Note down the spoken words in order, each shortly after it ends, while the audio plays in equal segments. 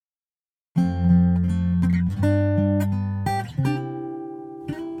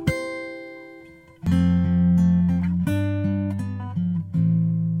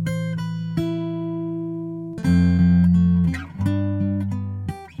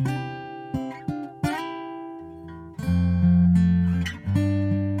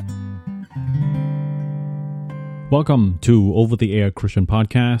Welcome to Over the Air Christian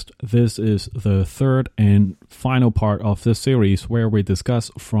Podcast. This is the third and final part of this series where we discuss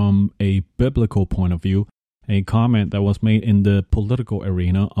from a biblical point of view a comment that was made in the political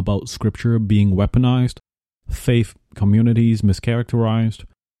arena about scripture being weaponized, faith communities mischaracterized,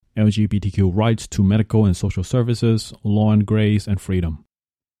 LGBTQ rights to medical and social services, law and grace, and freedom.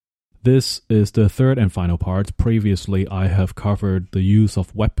 This is the third and final part. Previously, I have covered the use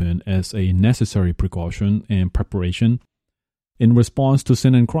of weapon as a necessary precaution and preparation in response to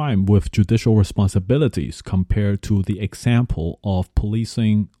sin and crime with judicial responsibilities compared to the example of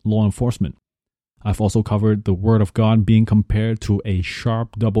policing law enforcement. I've also covered the Word of God being compared to a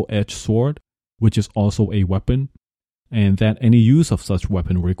sharp double-edged sword, which is also a weapon, and that any use of such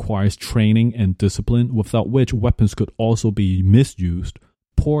weapon requires training and discipline, without which weapons could also be misused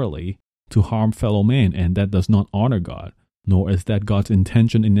poorly to harm fellow men, and that does not honor God, nor is that God's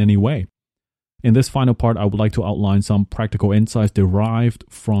intention in any way. In this final part, I would like to outline some practical insights derived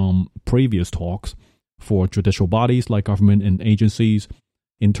from previous talks for judicial bodies like government and agencies.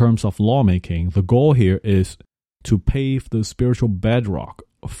 In terms of lawmaking, the goal here is to pave the spiritual bedrock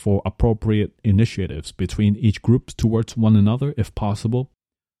for appropriate initiatives between each group towards one another, if possible.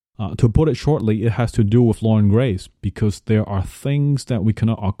 To put it shortly, it has to do with law and grace, because there are things that we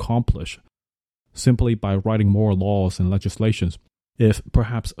cannot accomplish simply by writing more laws and legislations. If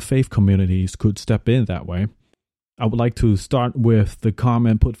perhaps faith communities could step in that way, I would like to start with the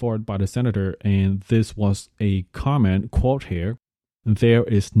comment put forward by the senator, and this was a comment, quote here, "There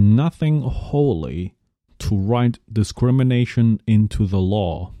is nothing holy to write discrimination into the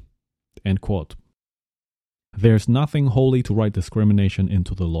law," end quote. There's nothing holy to write discrimination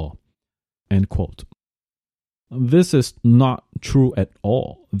into the law, end quote. This is not true at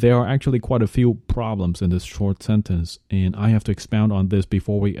all. There are actually quite a few problems in this short sentence, and I have to expound on this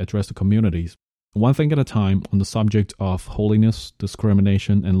before we address the communities. One thing at a time, on the subject of holiness,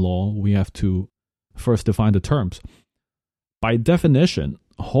 discrimination, and law, we have to first define the terms. By definition,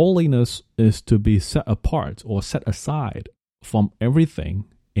 holiness is to be set apart or set aside from everything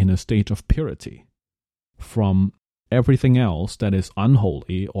in a state of purity, from everything else that is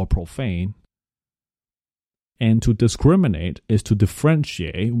unholy or profane. And to discriminate is to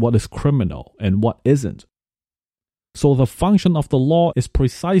differentiate what is criminal and what isn't. So the function of the law is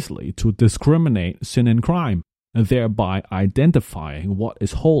precisely to discriminate sin and crime, and thereby identifying what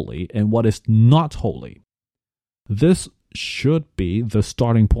is holy and what is not holy. This should be the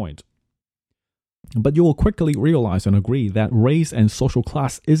starting point. But you will quickly realize and agree that race and social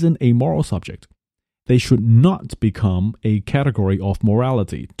class isn't a moral subject. They should not become a category of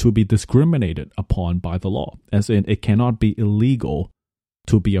morality to be discriminated upon by the law, as in it cannot be illegal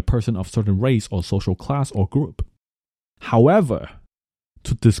to be a person of certain race or social class or group. However,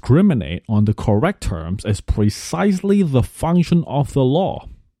 to discriminate on the correct terms is precisely the function of the law,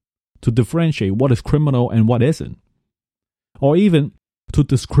 to differentiate what is criminal and what isn't. Or even to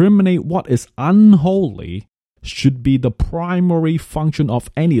discriminate what is unholy should be the primary function of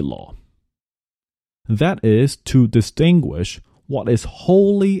any law. That is, to distinguish what is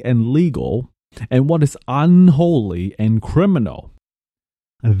holy and legal and what is unholy and criminal.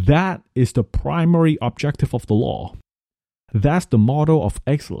 That is the primary objective of the law. That's the model of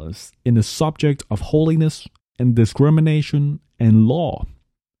excellence in the subject of holiness and discrimination and law.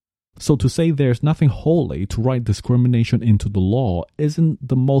 So to say there's nothing holy to write discrimination into the law isn't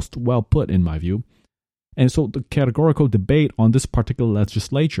the most well put in my view. And so the categorical debate on this particular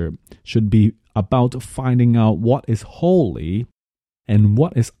legislature should be about finding out what is holy and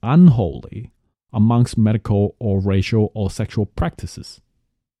what is unholy amongst medical or racial or sexual practices.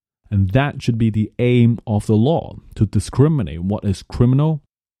 And that should be the aim of the law, to discriminate what is criminal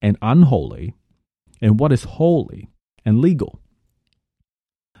and unholy and what is holy and legal.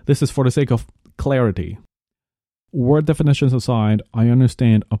 This is for the sake of clarity. Word definitions aside, I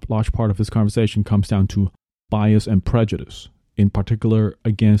understand a large part of this conversation comes down to bias and prejudice, in particular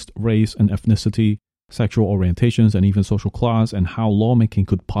against race and ethnicity, sexual orientations, and even social class, and how lawmaking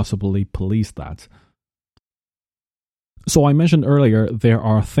could possibly police that. So I mentioned earlier, there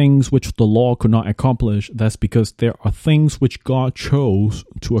are things which the law could not accomplish. That's because there are things which God chose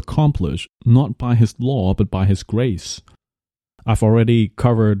to accomplish, not by His law, but by His grace. I've already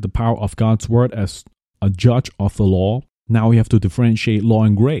covered the power of God's word as a judge of the law. Now we have to differentiate law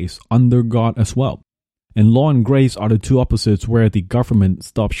and grace under God as well. And law and grace are the two opposites where the government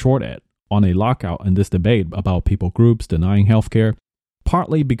stopped short at on a lockout in this debate about people groups denying healthcare,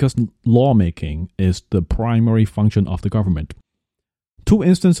 partly because lawmaking is the primary function of the government. Two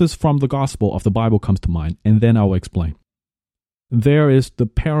instances from the Gospel of the Bible comes to mind, and then I'll explain. There is the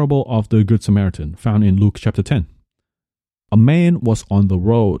parable of the Good Samaritan found in Luke chapter 10. A man was on the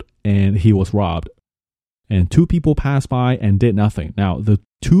road and he was robbed. And two people passed by and did nothing. Now, the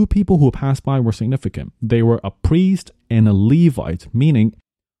two people who passed by were significant. They were a priest and a Levite, meaning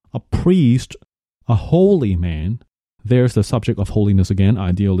a priest, a holy man. There's the subject of holiness again,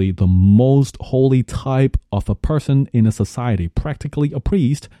 ideally the most holy type of a person in a society, practically a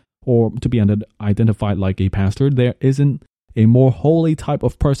priest, or to be identified like a pastor. There isn't a more holy type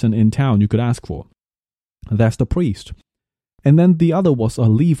of person in town you could ask for. That's the priest. And then the other was a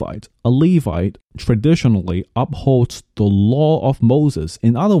Levite. A Levite traditionally upholds the law of Moses.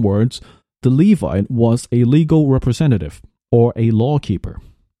 In other words, the Levite was a legal representative or a lawkeeper.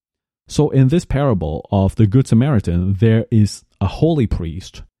 So in this parable of the Good Samaritan, there is a holy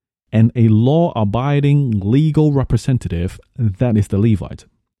priest and a law-abiding legal representative, that is the Levite.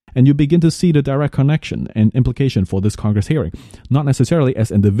 And you begin to see the direct connection and implication for this Congress hearing, not necessarily as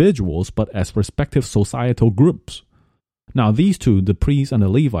individuals, but as respective societal groups. Now, these two, the priest and the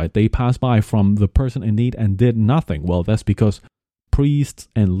Levite, they passed by from the person in need and did nothing. Well, that's because priests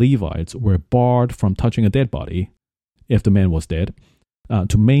and Levites were barred from touching a dead body, if the man was dead,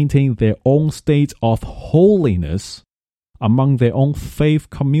 to maintain their own state of holiness among their own faith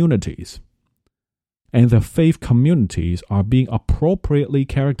communities. And the faith communities are being appropriately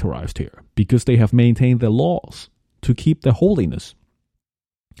characterized here because they have maintained their laws to keep their holiness.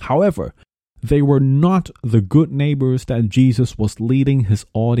 However, they were not the good neighbors that Jesus was leading his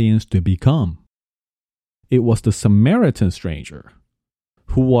audience to become. It was the Samaritan stranger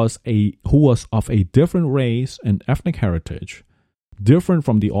who was of a different race and ethnic heritage, different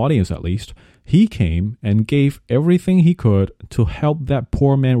from the audience at least. He came and gave everything he could to help that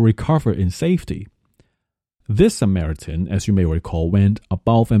poor man recover in safety. This Samaritan, as you may recall, went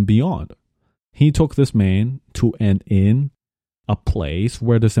above and beyond. He took this man to an inn, a place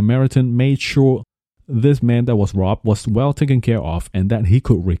where the Samaritan made sure this man that was robbed was well taken care of and that he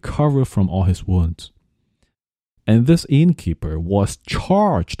could recover from all his wounds. And this innkeeper was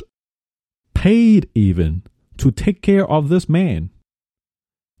charged, paid even, to take care of this man.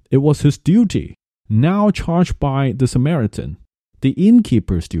 It was his duty, now charged by the Samaritan, the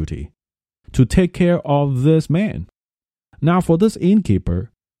innkeeper's duty, to take care of this man. Now for this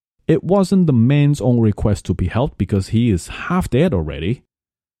innkeeper, it wasn't the man's own request to be helped because he is half dead already.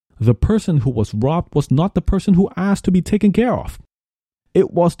 The person who was robbed was not the person who asked to be taken care of.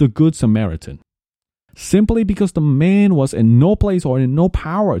 It was the Good Samaritan. Simply because the man was in no place or in no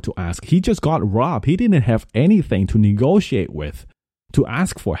power to ask. He just got robbed. He didn't have anything to negotiate with, to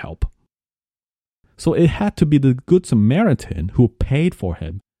ask for help. So it had to be the Good Samaritan who paid for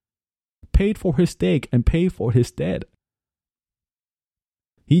him, paid for his steak and paid for his dead.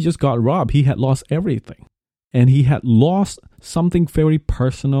 He just got robbed. He had lost everything. And he had lost something very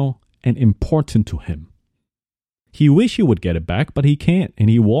personal and important to him. He wished he would get it back, but he can't and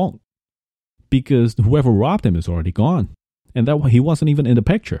he won't. Because whoever robbed him is already gone. And that he wasn't even in the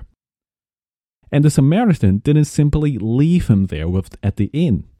picture. And the Samaritan didn't simply leave him there at the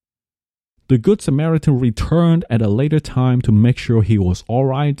inn. The Good Samaritan returned at a later time to make sure he was all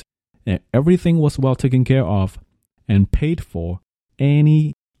right and everything was well taken care of and paid for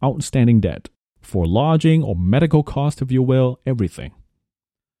any outstanding debt, for lodging or medical cost, if you will, everything.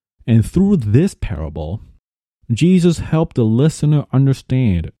 And through this parable, Jesus helped the listener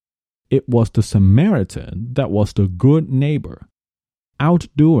understand it was the Samaritan that was the good neighbor,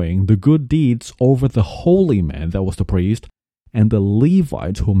 outdoing the good deeds over the holy man that was the priest, and the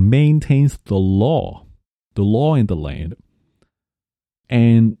Levite who maintains the law in the land.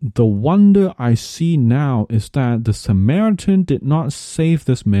 And the wonder I see now is that the Samaritan did not save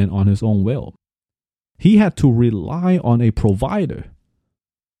this man on his own will. He had to rely on a provider,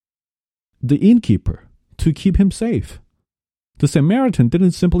 the innkeeper, to keep him safe. The Samaritan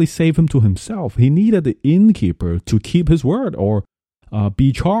didn't simply save him to himself. He needed the innkeeper to keep his word or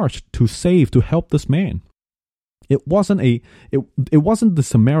be charged to save, to help this man. It wasn't the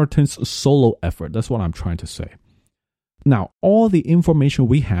Samaritan's solo effort. That's what I'm trying to say. Now, all the information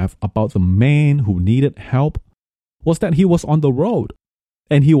we have about the man who needed help was that he was on the road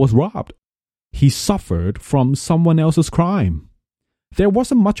and he was robbed. He suffered from someone else's crime. There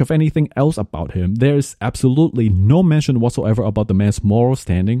wasn't much of anything else about him. There is absolutely no mention whatsoever about the man's moral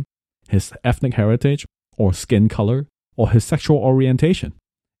standing, his ethnic heritage, or skin color, or his sexual orientation.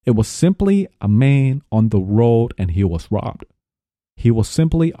 It was simply a man on the road and he was robbed. He was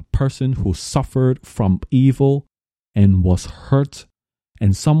simply a person who suffered from evil and was hurt,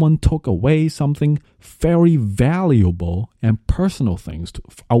 and someone took away something very valuable and personal things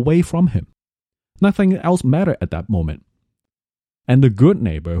away from him. Nothing else mattered at that moment. And the good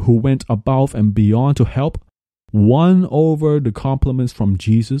neighbor who went above and beyond to help won over the compliments from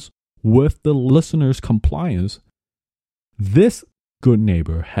Jesus with the listener's compliance, this good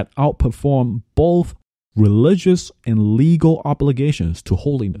neighbor had outperformed both religious and legal obligations to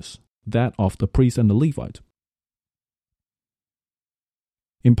holiness, that of the priest and the Levite.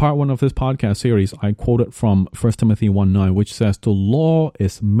 In part 1 of this podcast series, I quoted from 1 Timothy 1:9, which says, "The law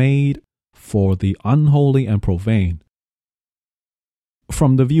is made for the unholy and profane."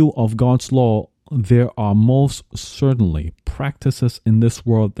 From the view of God's law, there are most certainly practices in this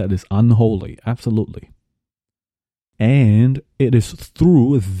world that is unholy, absolutely. And it is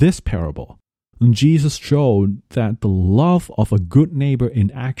through this parable Jesus showed that the love of a good neighbor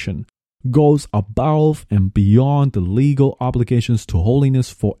in action goes above and beyond the legal obligations to holiness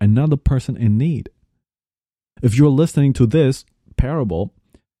for another person in need. If you're listening to this parable,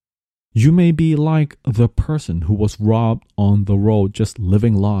 you may be like the person who was robbed on the road just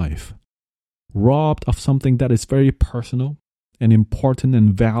living life, robbed of something that is very personal and important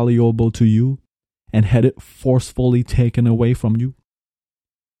and valuable to you, and had it forcefully taken away from you.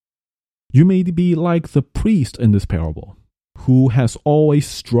 You may be like the priest in this parable, who has always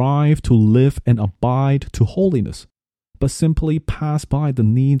strived to live and abide to holiness, but simply pass by the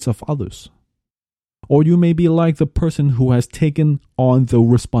needs of others. Or you may be like the person who has taken on the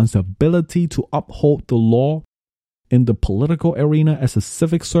responsibility to uphold the law in the political arena as a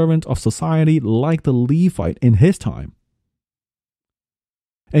civic servant of society, like the Levite in his time.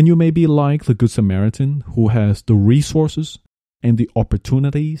 And you may be like the Good Samaritan, who has the resources and the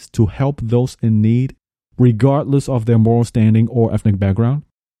opportunities to help those in need, regardless of their moral standing or ethnic background.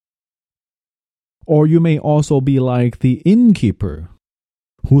 Or you may also be like the innkeeper,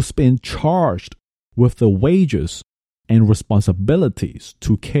 who's been charged with the wages and responsibilities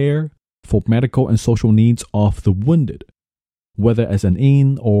to care for medical and social needs of the wounded, whether as an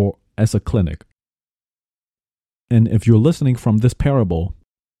inn or as a clinic. And if you're listening from this parable,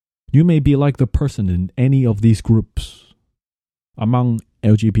 you may be like the person in any of these groups. Among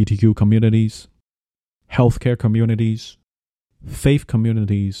LGBTQ communities, healthcare communities, faith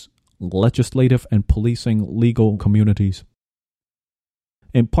communities, legislative and policing legal communities.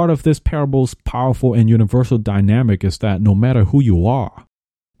 And part of this parable's powerful and universal dynamic is that no matter who you are,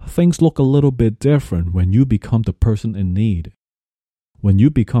 things look a little bit different when you become the person in need, when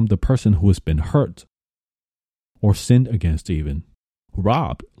you become the person who has been hurt or sinned against, even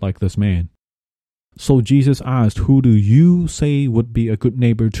robbed like this man. So Jesus asked, who do you say would be a good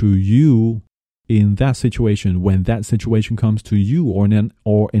neighbor to you in that situation? When that situation comes to you, or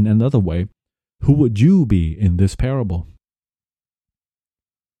in another way, who would you be in this parable?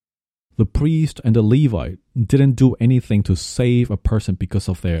 The priest and the Levite didn't do anything to save a person because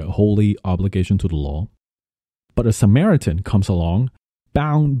of their holy obligation to the law. But a Samaritan comes along,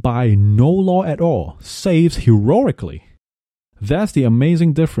 bound by no law at all, saves heroically. That's the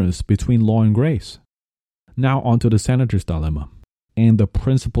amazing difference between law and grace. Now on to the senator's dilemma and the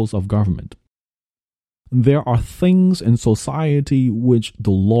principles of government. There are things in society which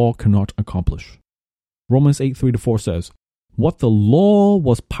the law cannot accomplish. Romans 8:3-4 says, "What the law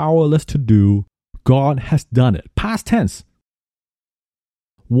was powerless to do, God has done it." Past tense.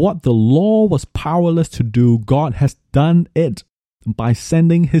 What the law was powerless to do, God has done it by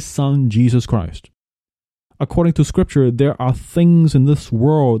sending His Son, Jesus Christ. According to Scripture, there are things in this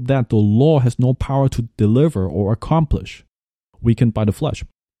world that the law has no power to deliver or accomplish, weakened by the flesh.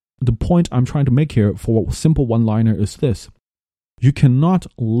 The point I'm trying to make here for a simple one-liner is this: you cannot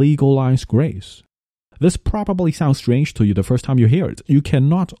legalize grace. This probably sounds strange to you the first time you hear it. You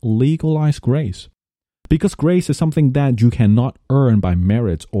cannot legalize grace, because grace is something that you cannot earn by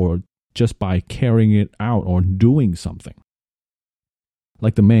merit or just by carrying it out or doing something,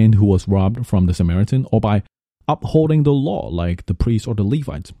 like the man who was robbed from the Samaritan, or by upholding the law like the priest or the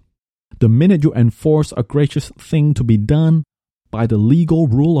Levite. The minute you enforce a gracious thing to be done by the legal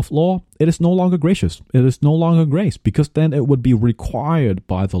rule of law, it is no longer gracious. It is no longer grace, because then it would be required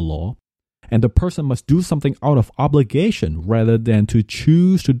by the law, and the person must do something out of obligation rather than to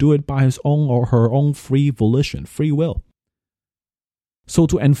choose to do it by his own or her own free volition, free will. So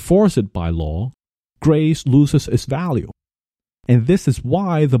to enforce it by law, grace loses its value. And this is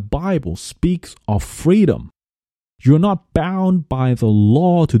why the Bible speaks of freedom. You're not bound by the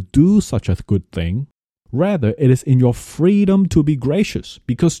law to do such a good thing. Rather, it is in your freedom to be gracious,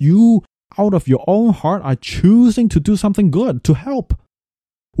 because you, out of your own heart, are choosing to do something good, to help,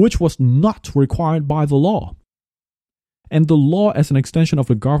 which was not required by the law. And the law, as an extension of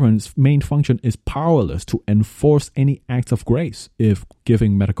the government's main function, is powerless to enforce any acts of grace. If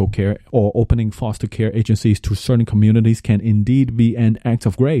giving medical care or opening foster care agencies to certain communities can indeed be an act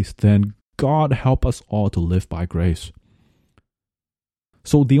of grace, then God help us all to live by grace.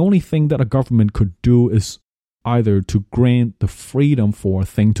 So the only thing that a government could do is either to grant the freedom for a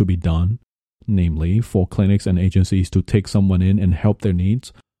thing to be done, namely for clinics and agencies to take someone in and help their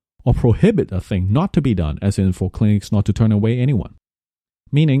needs, or prohibit a thing not to be done, as in for clinics not to turn away anyone.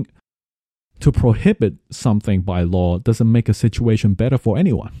 Meaning, to prohibit something by law doesn't make a situation better for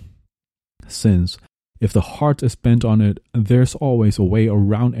anyone, since if the heart is bent on it, there's always a way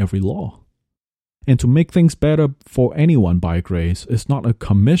around every law. And to make things better for anyone by grace is not a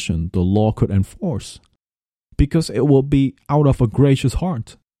commission the law could enforce, because it will be out of a gracious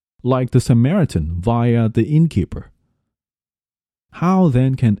heart, like the Samaritan via the innkeeper. How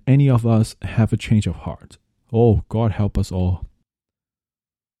then can any of us have a change of heart? Oh, God help us all.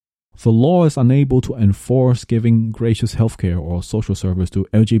 The law is unable to enforce giving gracious healthcare or social service to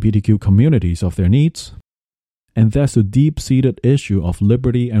LGBTQ communities of their needs, and that's a deep-seated issue of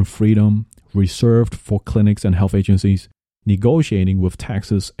liberty and freedom reserved for clinics and health agencies negotiating with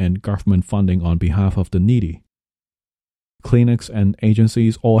taxes and government funding on behalf of the needy. Clinics and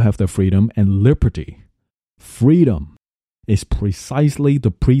agencies all have their freedom and liberty. Freedom is precisely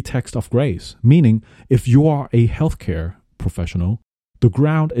the pretext of grace, meaning if you are a healthcare professional, the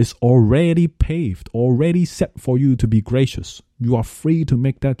ground is already paved, already set for you to be gracious. You are free to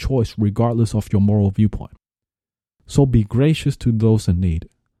make that choice regardless of your moral viewpoint. So be gracious to those in need.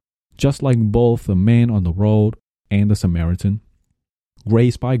 Just like both the man on the road and the Samaritan,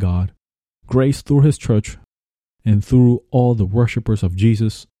 grace by God, grace through His church, and through all the worshippers of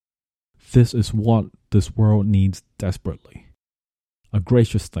Jesus, this is what this world needs desperately. A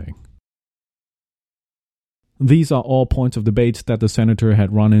gracious thing. These are all points of debates that the senator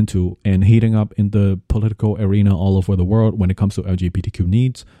had run into and heating up in the political arena all over the world when it comes to LGBTQ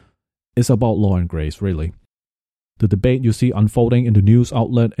needs. It's about law and grace, really. The debate you see unfolding in the news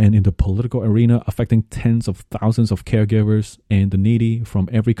outlet and in the political arena affecting tens of thousands of caregivers and the needy from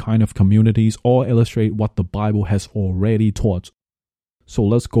every kind of communities all illustrate what the Bible has already taught. So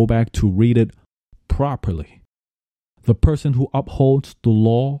let's go back to read it properly. The person who upholds the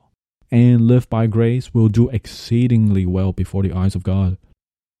law and live by grace will do exceedingly well before the eyes of God.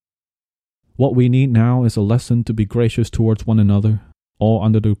 What we need now is a lesson to be gracious towards one another, all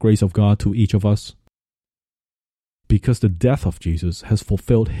under the grace of God to each of us. Because the death of Jesus has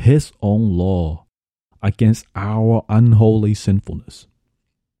fulfilled His own law against our unholy sinfulness.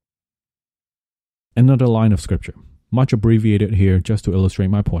 Another line of scripture, much abbreviated here just to illustrate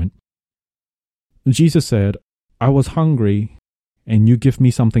my point. Jesus said, "I was hungry, and you give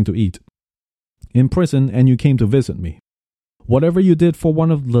me something to eat. In prison, and you came to visit me. Whatever you did for one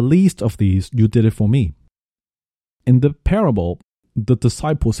of the least of these, you did it for me." In the parable, the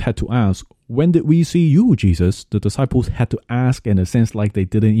disciples had to ask, "When did we see you, Jesus?" The disciples had to ask in a sense like they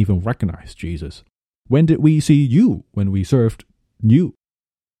didn't even recognize Jesus. When did we see you when we served you?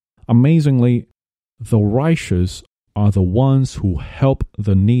 Amazingly, the righteous are the ones who help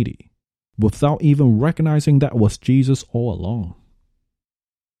the needy without even recognizing that was Jesus all along.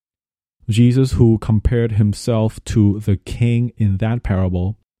 Jesus, who compared himself to the king in that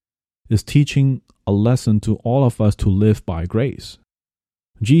parable, is teaching a lesson to all of us to live by grace.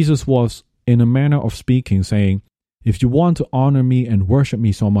 Jesus was, in a manner of speaking, saying, if you want to honor me and worship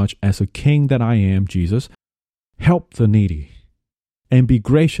me so much as a king that I am, Jesus, help the needy and be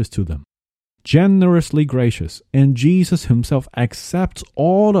gracious to them, generously gracious. And Jesus himself accepts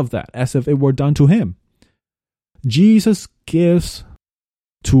all of that as if it were done to him. Jesus gives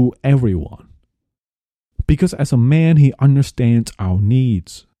to everyone because as a man, he understands our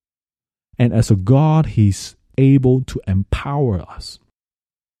needs. And as a God, he's able to empower us.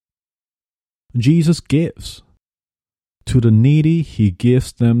 Jesus gives. To the needy, he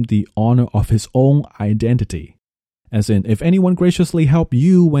gives them the honor of his own identity. As in, if anyone graciously help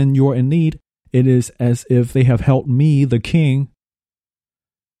you when you're in need, it is as if they have helped me, the king.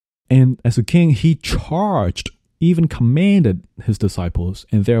 And as a king, he charged, even commanded his disciples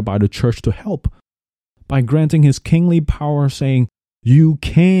and thereby the church to help by granting his kingly power, saying, you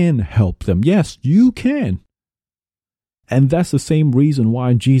can help them. Yes, you can. And that's the same reason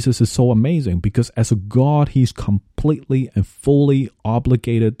why Jesus is so amazing, because as a God, he's completely and fully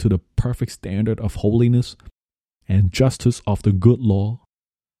obligated to the perfect standard of holiness and justice of the good law.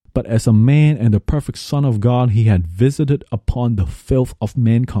 But as a man and the perfect Son of God, he had visited upon the filth of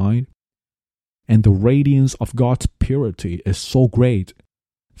mankind. And the radiance of God's purity is so great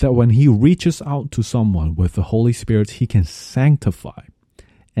that when he reaches out to someone with the Holy Spirit, he can sanctify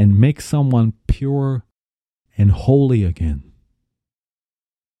and make someone pure and holy again.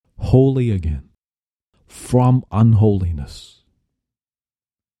 Holy again from unholiness.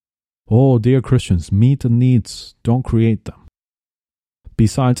 Oh, dear Christians, meet the needs, don't create them.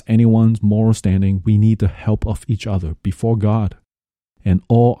 Besides anyone's moral standing, we need the help of each other before God, and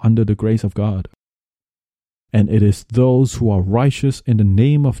all under the grace of God. And it is those who are righteous in the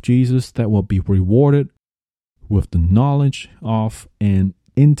name of Jesus that will be rewarded with the knowledge of and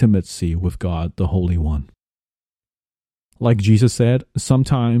intimacy with God, the Holy One. Like Jesus said,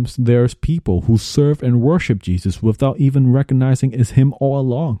 sometimes there's people who serve and worship Jesus without even recognizing it's Him all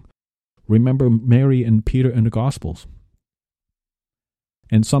along. Remember Mary and Peter in the Gospels.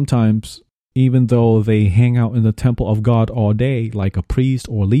 And sometimes, even though they hang out in the temple of God all day like a priest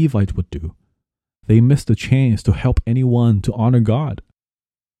or Levite would do, they miss the chance to help anyone to honor God.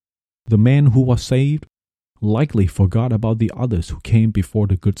 The man who was saved likely forgot about the others who came before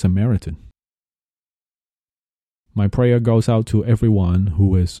the Good Samaritan. My prayer goes out to everyone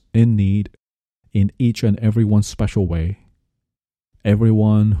who is in need in each and everyone's special way,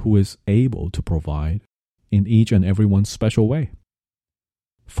 everyone who is able to provide in each and everyone's special way,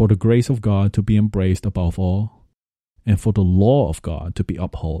 for the grace of God to be embraced above all, and for the law of God to be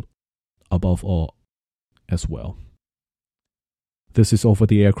upheld above all as well. This is Over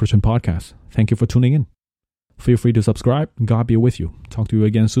the Air Christian Podcast. Thank you for tuning in. Feel free to subscribe. God be with you. Talk to you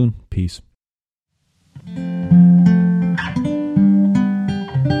again soon. Peace.